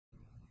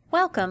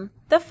Welcome!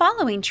 The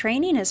following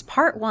training is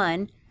part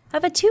 1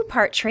 of a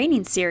 2-part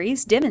training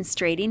series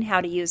demonstrating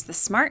how to use the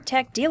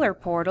SmartTech Dealer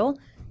Portal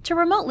to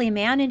remotely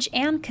manage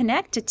and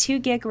connect a 2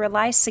 gig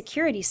Relay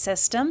security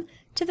system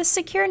to the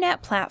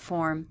SecureNet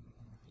platform.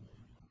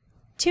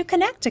 To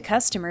connect a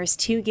customer's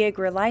 2 gig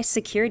Relay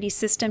security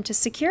system to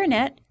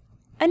SecureNet,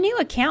 a new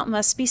account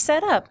must be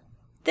set up.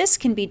 This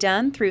can be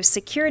done through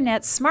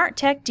SecureNet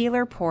SmartTech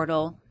Dealer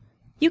Portal.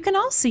 You can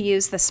also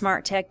use the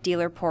SmartTech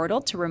Dealer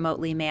Portal to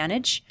remotely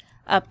manage,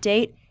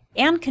 update,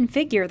 and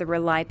configure the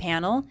Relay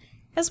panel,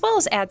 as well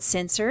as add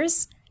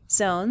sensors,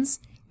 zones,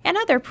 and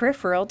other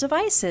peripheral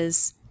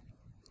devices.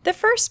 The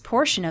first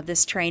portion of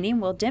this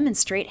training will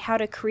demonstrate how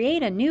to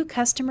create a new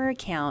customer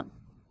account.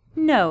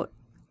 Note: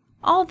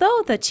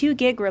 although the 2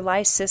 gig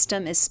Relay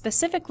system is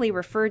specifically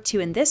referred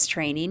to in this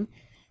training,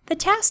 the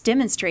task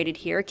demonstrated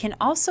here can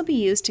also be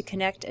used to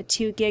connect a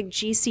 2 gig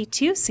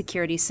GC2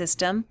 security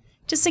system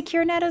to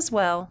SecureNet as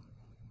well.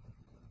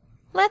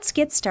 Let's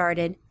get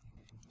started.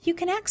 You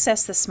can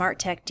access the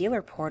SmartTech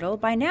Dealer Portal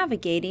by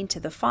navigating to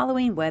the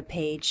following web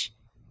page.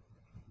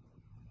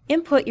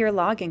 Input your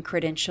login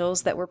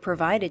credentials that were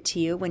provided to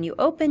you when you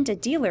opened a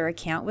dealer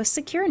account with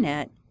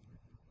SecureNet.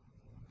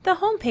 The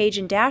home page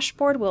and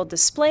dashboard will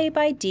display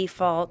by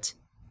default.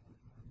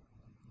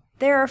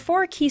 There are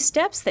 4 key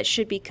steps that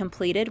should be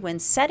completed when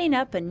setting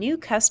up a new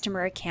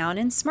customer account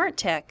in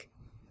SmartTech.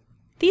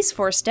 These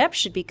 4 steps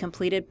should be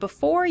completed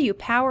before you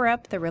power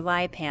up the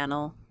Relay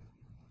panel.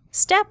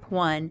 Step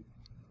 1.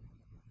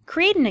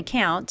 Create an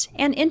account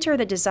and enter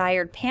the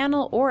desired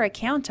panel or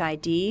account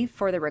ID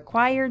for the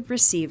required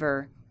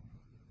receiver.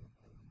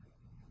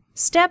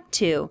 Step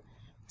 2.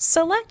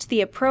 Select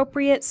the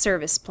appropriate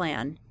service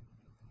plan.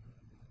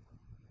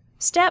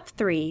 Step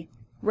 3.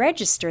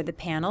 Register the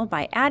panel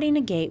by adding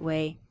a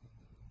gateway.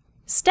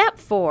 Step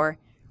 4.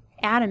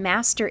 Add a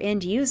master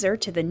end user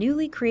to the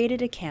newly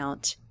created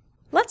account.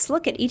 Let's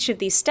look at each of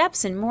these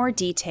steps in more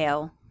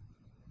detail.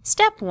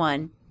 Step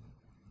 1.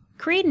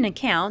 Create an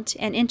account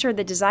and enter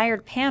the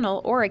desired panel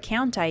or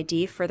account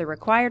ID for the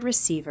required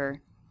receiver.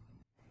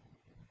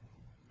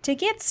 To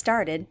get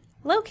started,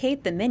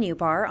 locate the menu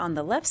bar on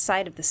the left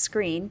side of the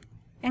screen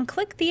and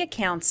click the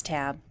Accounts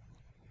tab.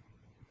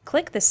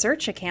 Click the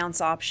Search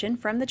Accounts option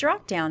from the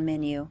drop-down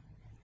menu.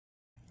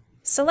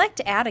 Select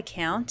Add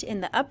Account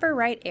in the upper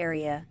right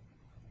area.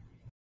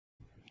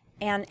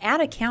 An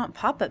Add Account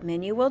pop-up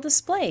menu will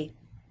display.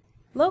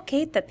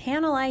 Locate the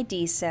Panel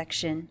ID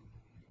section.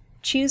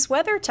 Choose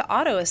whether to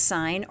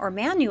auto-assign or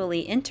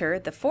manually enter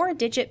the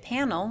 4-digit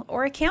panel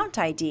or account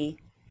ID.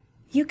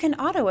 You can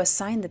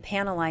auto-assign the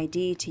panel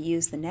ID to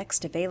use the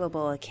next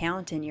available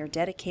account in your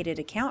dedicated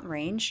account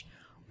range,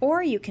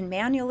 or you can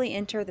manually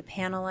enter the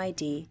panel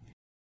ID.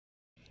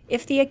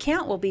 If the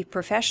account will be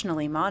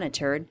professionally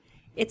monitored,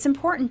 it's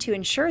important to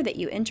ensure that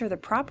you enter the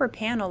proper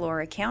panel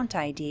or account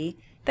ID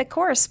that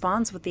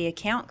corresponds with the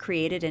account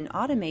created in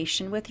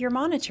automation with your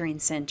monitoring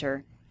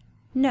center.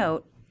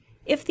 Note: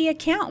 if the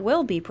account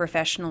will be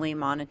professionally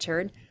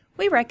monitored,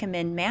 we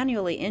recommend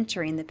manually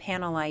entering the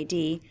panel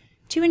ID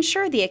to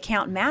ensure the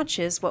account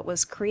matches what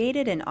was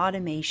created in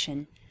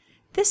automation.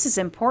 This is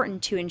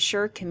important to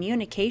ensure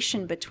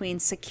communication between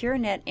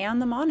SecureNet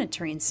and the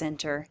monitoring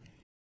center.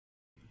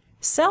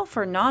 Self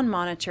or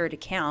non-monitored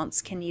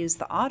accounts can use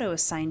the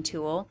Auto-Assign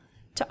tool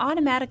to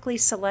automatically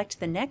select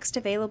the next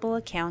available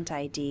account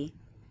ID.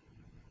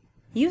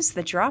 Use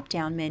the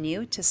drop-down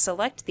menu to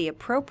select the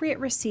appropriate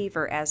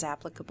receiver as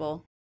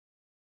applicable.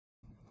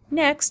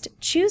 Next,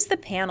 choose the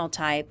panel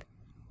type.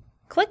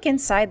 Click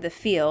inside the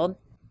field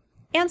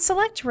and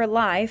select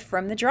Relay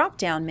from the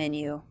drop-down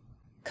menu.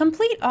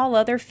 Complete all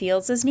other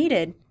fields as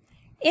needed.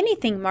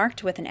 Anything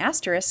marked with an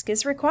asterisk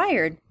is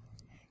required.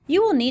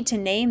 You will need to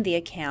name the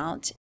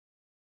account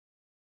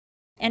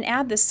and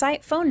add the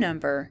site phone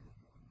number.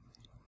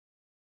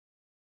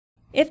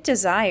 If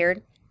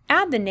desired,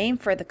 add the name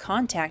for the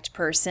contact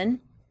person,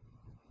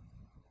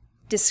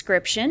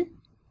 description,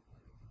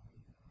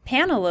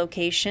 panel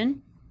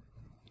location,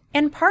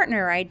 and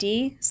partner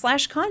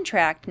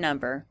ID/contract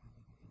number.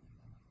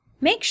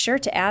 Make sure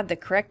to add the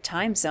correct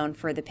time zone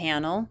for the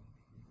panel,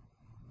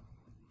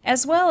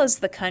 as well as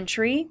the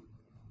country,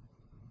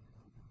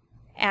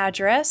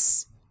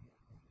 address,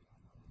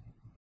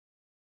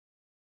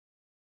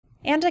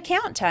 and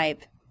account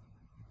type.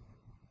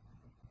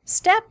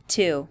 Step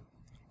 2.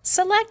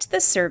 Select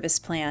the service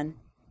plan.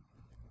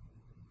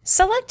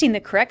 Selecting the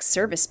correct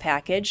service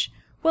package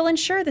will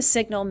ensure the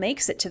signal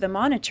makes it to the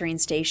monitoring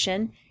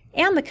station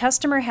and the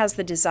customer has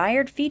the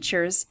desired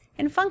features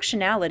and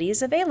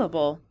functionalities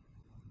available.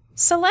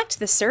 Select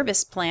the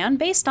service plan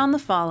based on the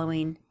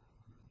following: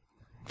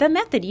 the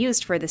method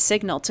used for the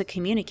signal to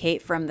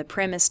communicate from the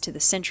premise to the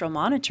central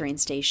monitoring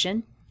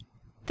station.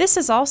 This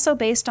is also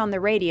based on the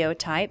radio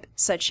type,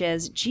 such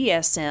as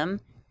GSM,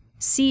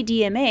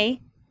 CDMA,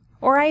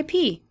 or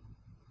IP.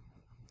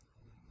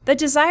 The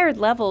desired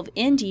level of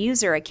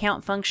end-user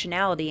account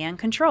functionality and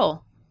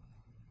control.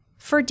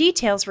 For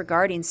details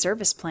regarding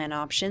service plan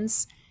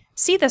options,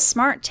 see the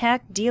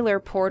SmartTech Dealer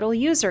Portal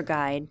User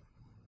Guide.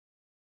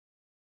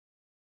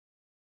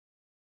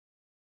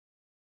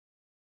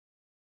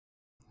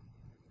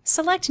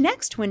 Select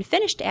Next when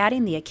finished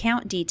adding the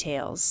account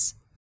details.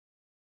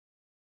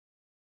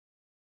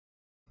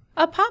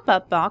 A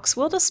pop-up box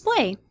will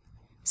display.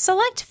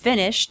 Select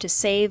Finish to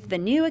save the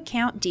new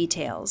account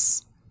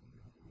details.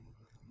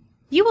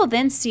 You will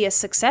then see a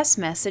success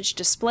message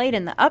displayed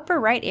in the upper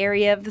right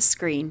area of the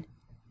screen.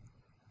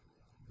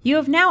 You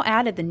have now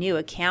added the new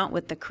account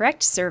with the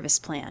correct service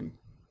plan.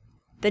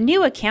 The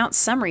new account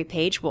summary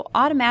page will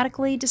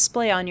automatically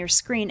display on your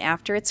screen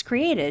after it's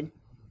created.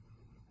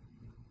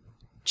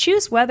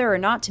 Choose whether or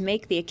not to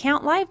make the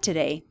account live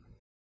today.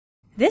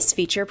 This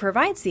feature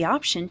provides the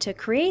option to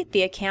create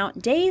the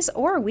account days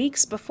or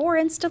weeks before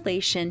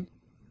installation.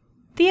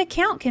 The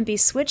account can be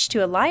switched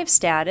to a live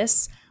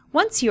status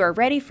once you are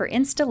ready for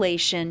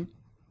installation.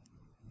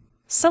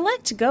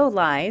 Select Go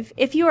Live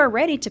if you are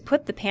ready to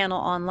put the panel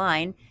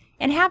online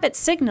and have its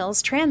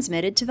signals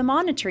transmitted to the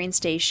monitoring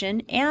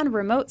station and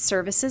remote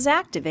services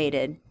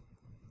activated.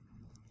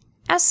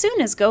 As soon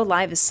as Go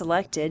Live is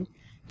selected,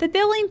 the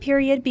billing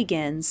period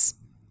begins.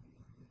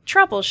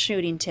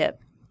 Troubleshooting tip: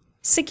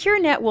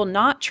 SecureNet will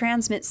not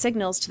transmit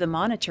signals to the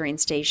monitoring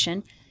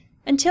station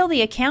until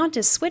the account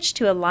is switched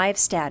to a live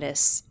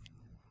status.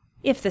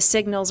 If the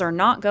signals are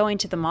not going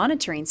to the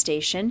monitoring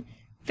station,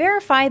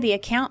 verify the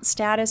account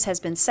status has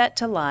been set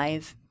to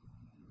live.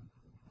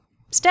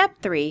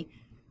 Step 3.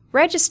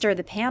 Register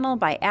the panel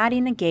by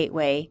adding a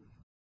gateway.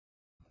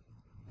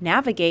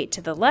 Navigate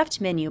to the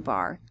left menu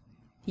bar.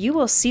 You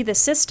will see the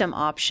System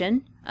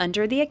option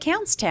under the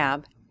Accounts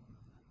tab.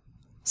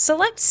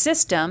 Select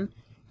System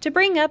to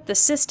bring up the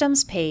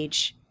Systems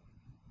page.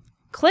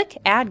 Click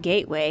Add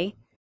Gateway,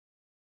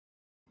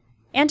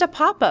 and a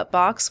pop-up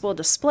box will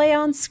display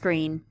on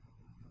screen.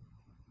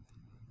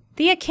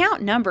 The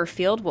account number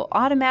field will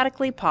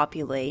automatically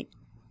populate.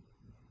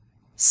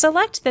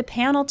 Select the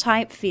panel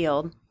type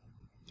field.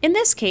 In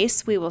this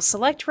case, we will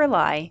select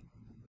Rely.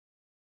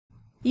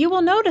 You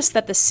will notice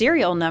that the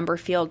serial number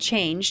field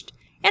changed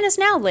and is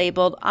now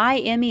labeled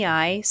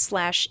IMEI/MEID.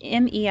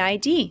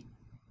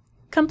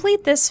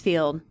 Complete this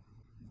field.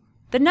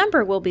 The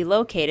number will be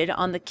located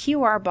on the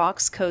QR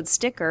box code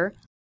sticker.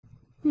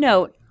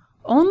 Note: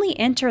 only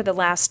enter the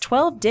last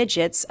 12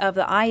 digits of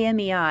the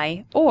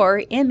IMEI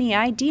or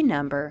MEID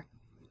number.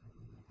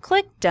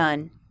 Click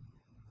Done.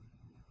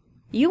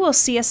 You will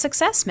see a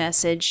success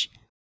message.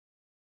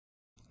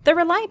 The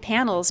Rely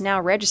panel is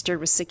now registered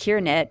with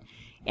SecureNet,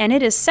 and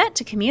it is set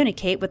to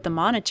communicate with the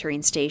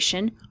monitoring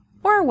station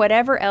or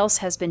whatever else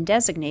has been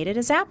designated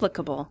as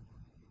applicable.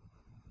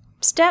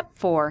 Step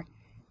 4.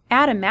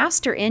 Add a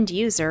master end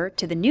user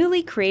to the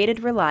newly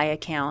created Rely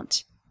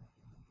account.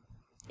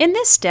 In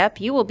this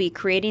step, you will be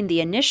creating the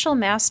initial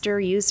master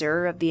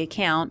user of the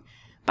account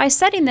by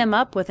setting them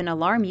up with an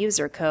alarm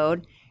user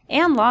code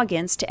and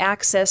logins to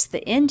access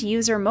the end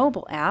user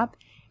mobile app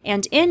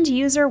and end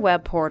user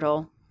web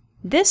portal.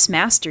 This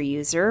master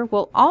user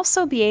will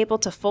also be able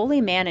to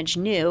fully manage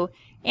new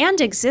and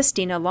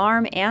existing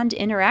alarm and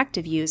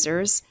interactive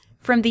users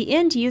from the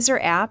end user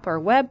app or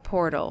web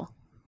portal.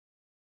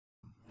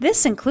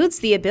 This includes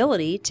the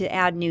ability to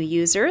add new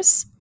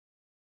users,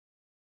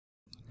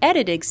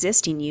 edit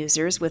existing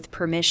users with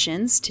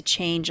permissions to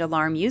change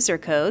alarm user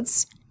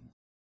codes,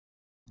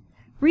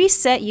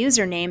 reset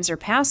usernames or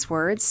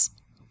passwords,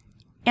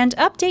 and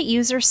update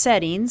user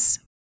settings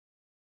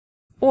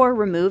or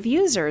remove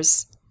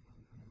users.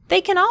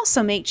 They can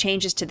also make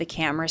changes to the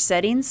camera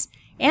settings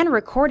and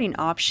recording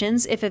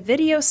options if a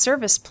video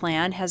service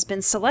plan has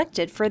been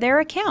selected for their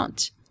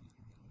account.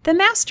 The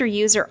master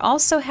user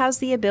also has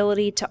the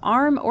ability to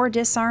arm or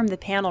disarm the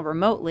panel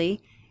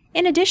remotely,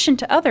 in addition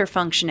to other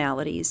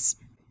functionalities.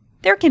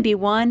 There can be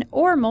one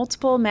or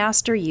multiple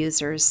master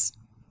users.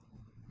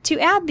 To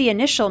add the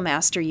initial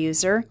master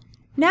user,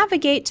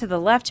 navigate to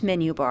the left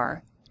menu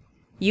bar.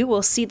 You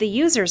will see the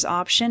Users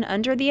option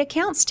under the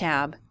Accounts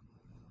tab.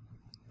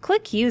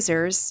 Click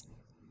Users,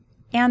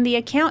 and the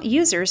Account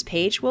Users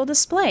page will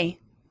display.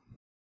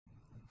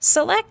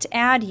 Select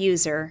Add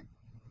User.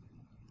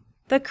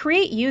 The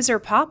Create User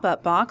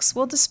pop-up box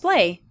will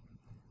display.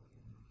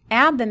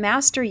 Add the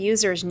master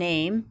user's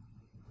name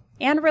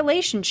and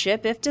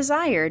relationship if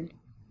desired.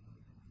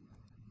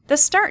 The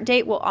start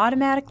date will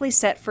automatically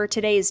set for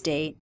today's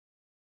date.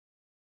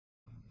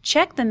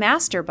 Check the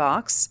Master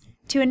box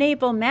to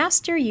enable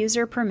master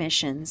user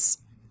permissions.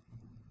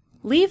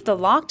 Leave the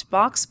locked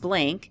box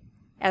blank,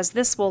 as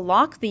this will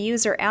lock the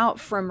user out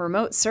from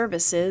remote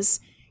services,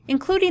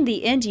 including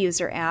the end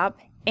user app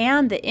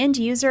and the end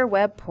user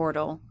web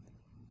portal.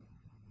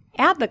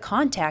 Add the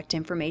contact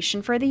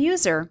information for the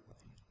user.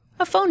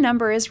 A phone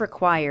number is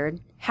required.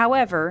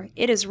 However,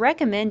 it is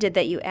recommended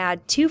that you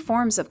add 2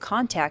 forms of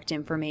contact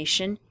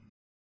information.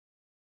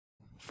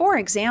 For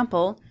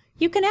example,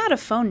 you can add a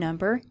phone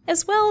number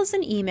as well as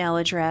an email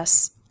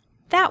address.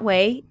 That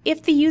way,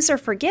 if the user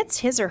forgets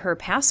his or her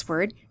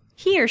password,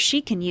 he or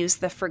she can use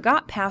the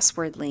Forgot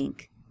Password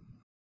link.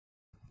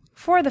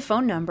 For the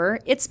phone number,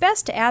 it's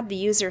best to add the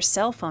user's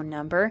cell phone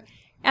number,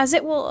 as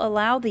it will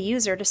allow the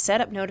user to set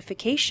up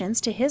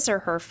notifications to his or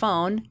her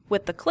phone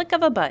with the click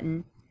of a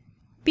button.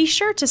 Be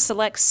sure to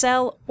select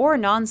cell or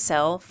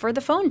non-cell for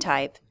the phone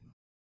type.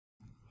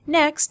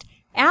 Next,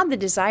 add the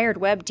desired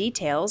web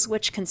details,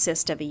 which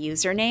consist of a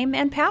username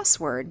and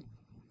password.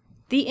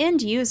 The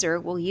end user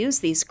will use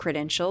these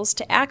credentials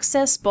to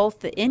access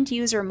both the end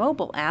user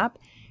mobile app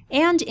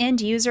and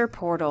end user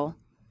portal.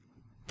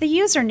 The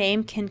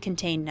username can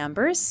contain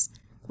numbers,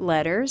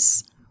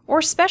 letters,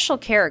 or special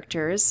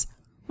characters,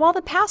 while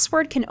the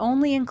password can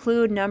only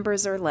include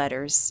numbers or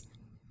letters.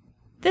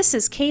 This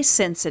is case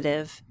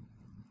sensitive.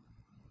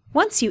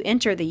 Once you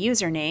enter the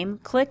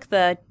username, click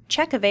the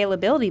Check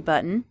Availability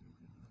button.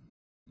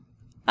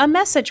 A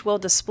message will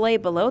display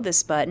below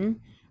this button,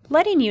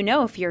 letting you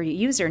know if your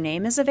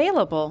username is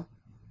available.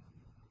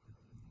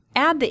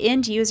 Add the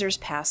end user's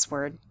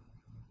password.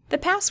 The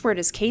password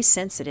is case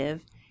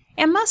sensitive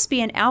and must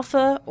be in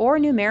alpha or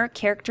numeric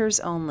characters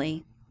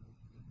only.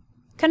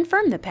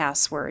 Confirm the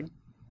password.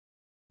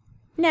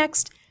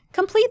 Next,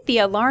 complete the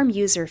alarm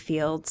user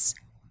fields.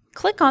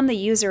 Click on the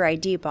User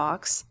ID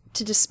box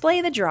to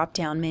display the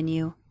drop-down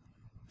menu.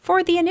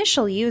 For the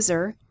initial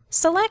user,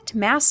 select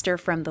Master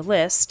from the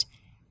list,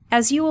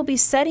 as you will be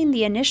setting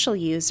the initial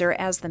user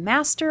as the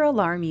master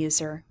alarm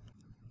user.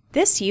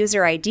 This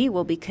user ID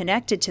will be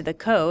connected to the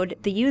code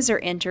the user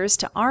enters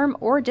to arm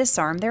or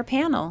disarm their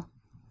panel.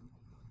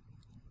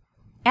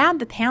 Add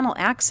the panel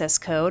access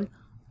code,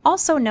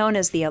 also known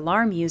as the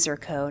alarm user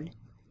code.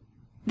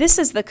 This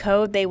is the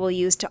code they will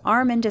use to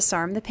arm and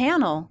disarm the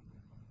panel.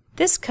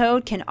 This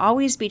code can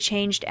always be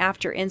changed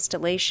after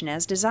installation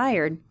as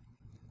desired.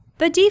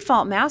 The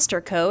default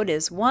master code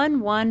is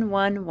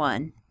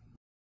 1111.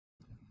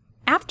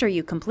 After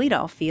you complete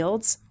all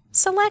fields,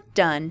 select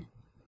Done.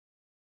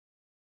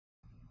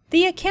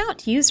 The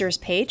Account Users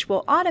page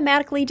will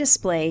automatically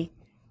display.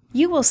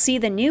 You will see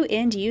the new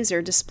end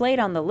user displayed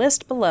on the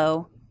list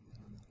below.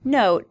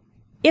 Note,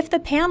 if the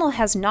panel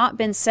has not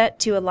been set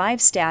to a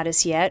live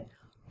status yet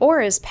or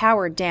is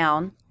powered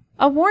down,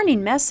 a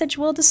warning message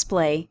will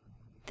display.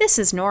 This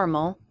is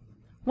normal.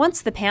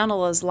 Once the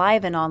panel is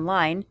live and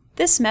online,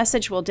 this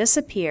message will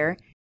disappear.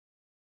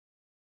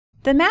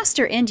 The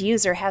master end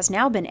user has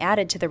now been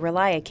added to the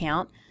Rely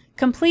account,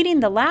 completing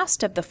the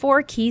last of the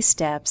 4 key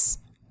steps.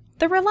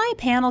 The Rely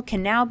panel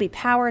can now be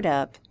powered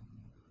up.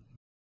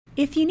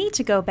 If you need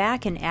to go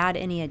back and add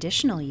any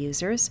additional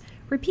users,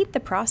 repeat the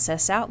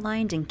process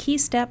outlined in key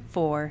step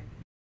 4.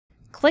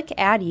 Click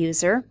Add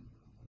User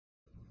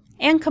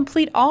and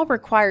complete all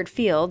required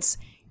fields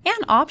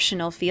and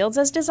optional fields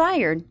as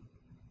desired.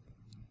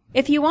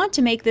 If you want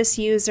to make this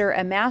user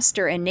a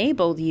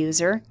master-enabled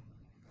user,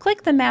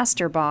 click the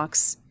Master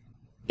box.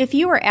 If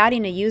you are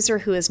adding a user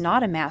who is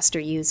not a master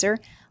user,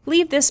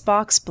 leave this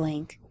box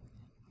blank.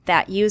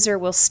 That user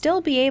will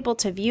still be able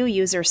to view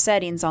user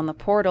settings on the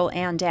portal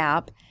and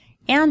app,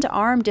 and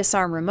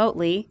arm/disarm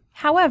remotely.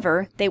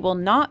 However, they will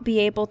not be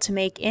able to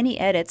make any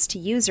edits to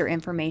user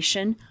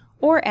information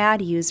or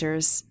add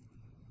users.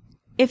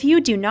 If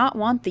you do not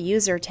want the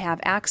user to have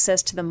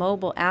access to the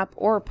mobile app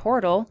or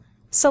portal,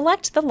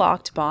 select the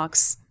Locked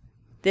box.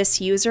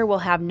 This user will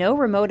have no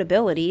remote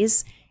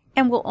abilities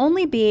and will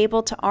only be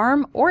able to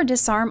arm or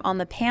disarm on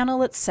the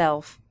panel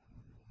itself.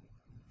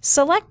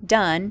 Select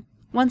Done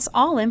once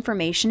all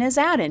information is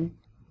added.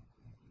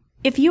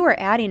 If you are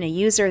adding a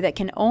user that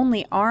can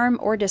only arm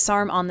or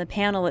disarm on the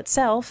panel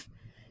itself,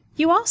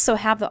 you also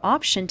have the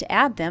option to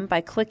add them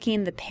by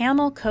clicking the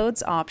Panel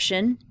Codes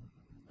option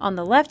on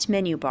the left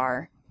menu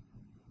bar.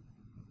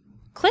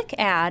 Click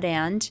Add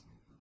and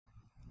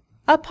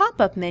a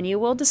pop-up menu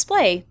will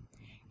display.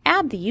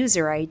 Add the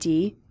user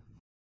ID,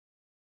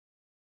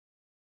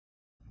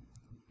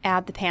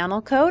 add the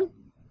panel code,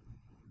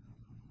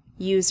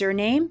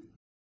 username,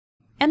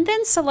 and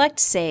then select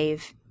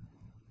Save.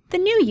 The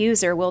new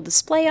user will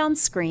display on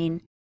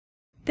screen.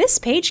 This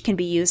page can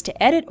be used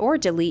to edit or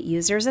delete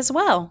users as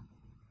well.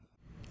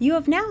 You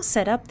have now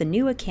set up the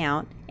new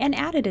account and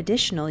added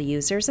additional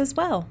users as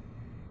well.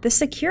 The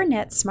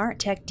SecureNet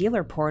SmartTech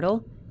Dealer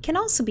Portal can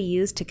also be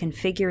used to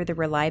configure the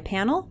Rely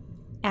panel,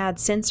 add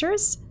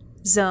sensors,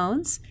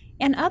 zones,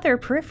 and other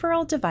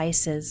peripheral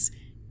devices.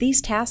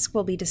 These tasks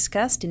will be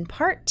discussed in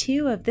Part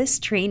 2 of this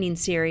training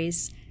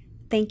series.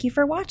 Thank you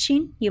for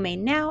watching. You may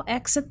now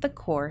exit the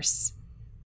course.